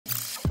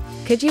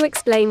Could you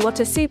explain what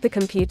a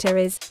supercomputer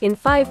is in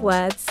 5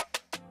 words?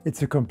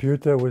 It's a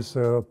computer with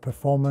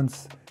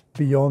performance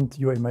beyond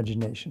your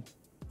imagination.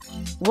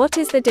 What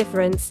is the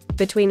difference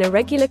between a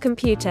regular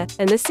computer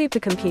and a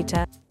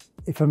supercomputer?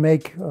 If I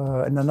make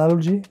an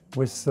analogy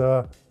with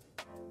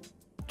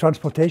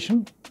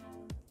transportation,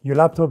 your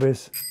laptop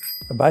is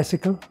a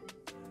bicycle,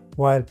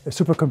 while a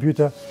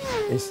supercomputer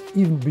is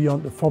even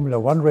beyond a Formula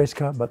 1 race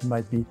car, but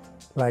might be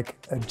like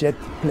a jet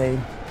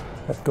plane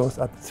that goes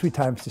at 3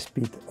 times the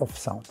speed of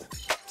sound.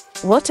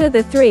 What are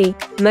the 3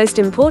 most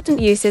important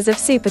uses of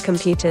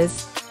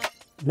supercomputers?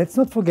 Let's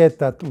not forget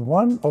that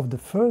one of the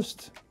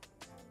first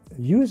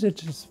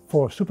usages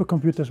for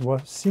supercomputers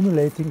was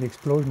simulating the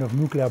explosion of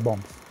nuclear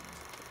bombs,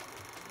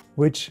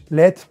 which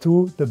led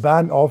to the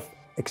ban of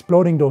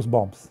exploding those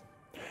bombs.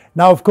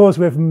 Now, of course,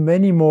 we have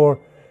many more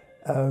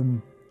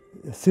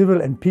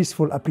civil and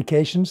peaceful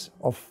applications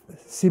of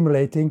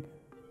simulating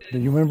the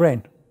human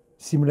brain,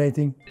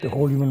 simulating the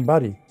whole human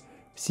body,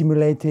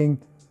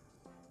 simulating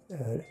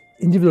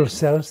individual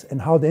cells and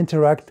how they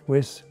interact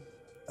with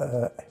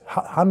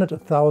hundreds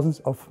of thousands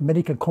of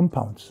medical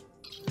compounds.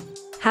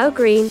 How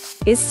green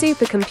is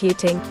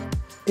supercomputing?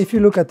 If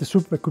you look at the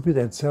supercomputer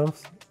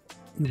itself,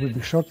 you will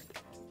be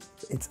shocked.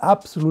 It's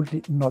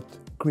absolutely not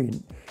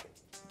green.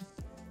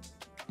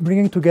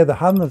 Bringing together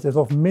hundreds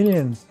of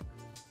millions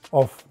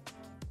of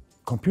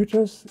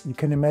computers, you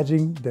can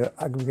imagine the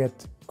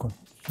aggregate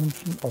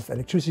consumption of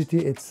electricity.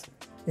 It's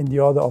in the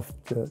order of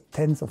the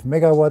tens of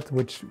megawatts,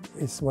 which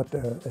is what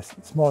a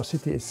small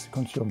city is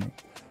consuming.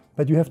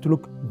 But you have to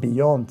look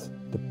beyond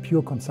the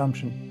pure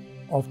consumption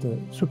of the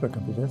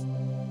supercomputers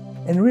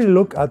and really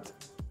look at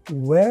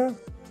where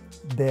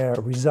their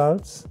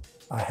results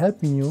are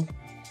helping you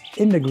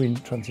in the green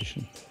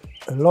transition.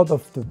 A lot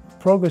of the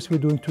progress we're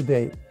doing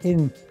today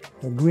in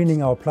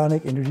greening our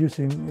planet, in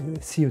reducing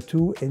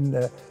CO2,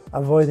 in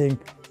avoiding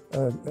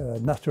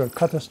natural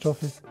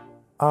catastrophes,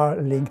 are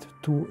linked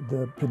to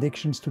the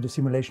predictions, to the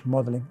simulation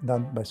modeling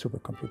done by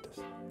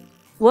supercomputers.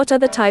 What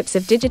other types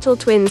of digital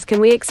twins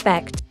can we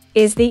expect?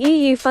 Is the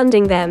EU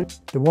funding them?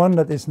 The one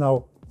that is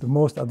now the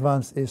most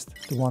advanced is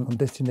the one on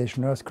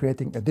Destination Earth,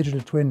 creating a digital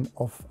twin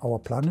of our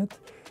planet.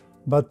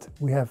 But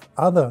we have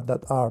other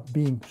that are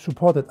being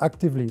supported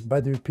actively by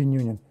the European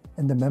Union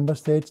and the member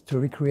states to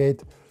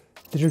recreate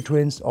digital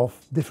twins of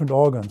different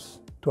organs,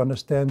 to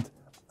understand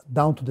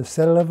down to the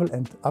cell level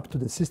and up to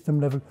the system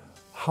level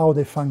how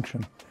they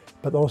function,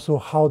 but also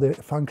how they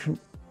function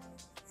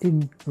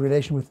in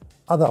relation with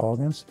other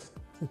organs,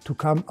 to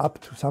come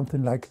up to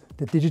something like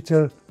the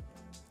digital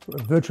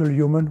virtual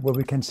human, where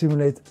we can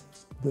simulate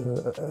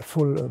the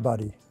full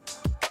body.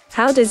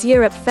 How does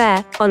Europe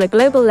fare on a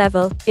global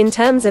level in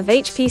terms of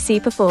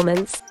HPC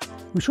performance?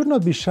 We should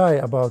not be shy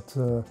about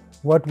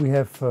what we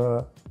have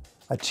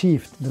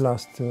achieved in the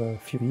last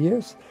few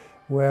years,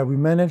 where we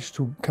managed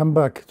to come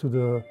back to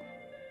the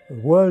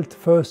world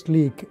first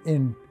league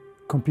in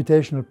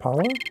computational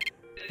power.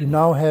 We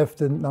now have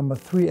the number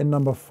 3 and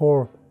number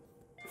 4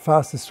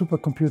 fastest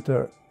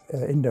supercomputer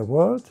in the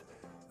world.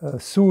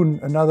 Soon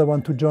another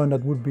one to join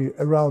that would be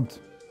around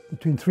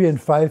between 3 and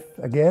 5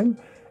 again.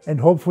 And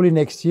hopefully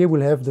next year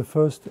we'll have the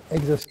first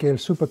exascale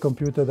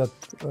supercomputer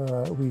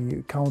that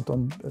we count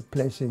on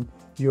placing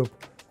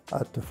Europe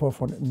at the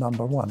forefront,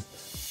 number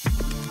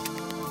 1.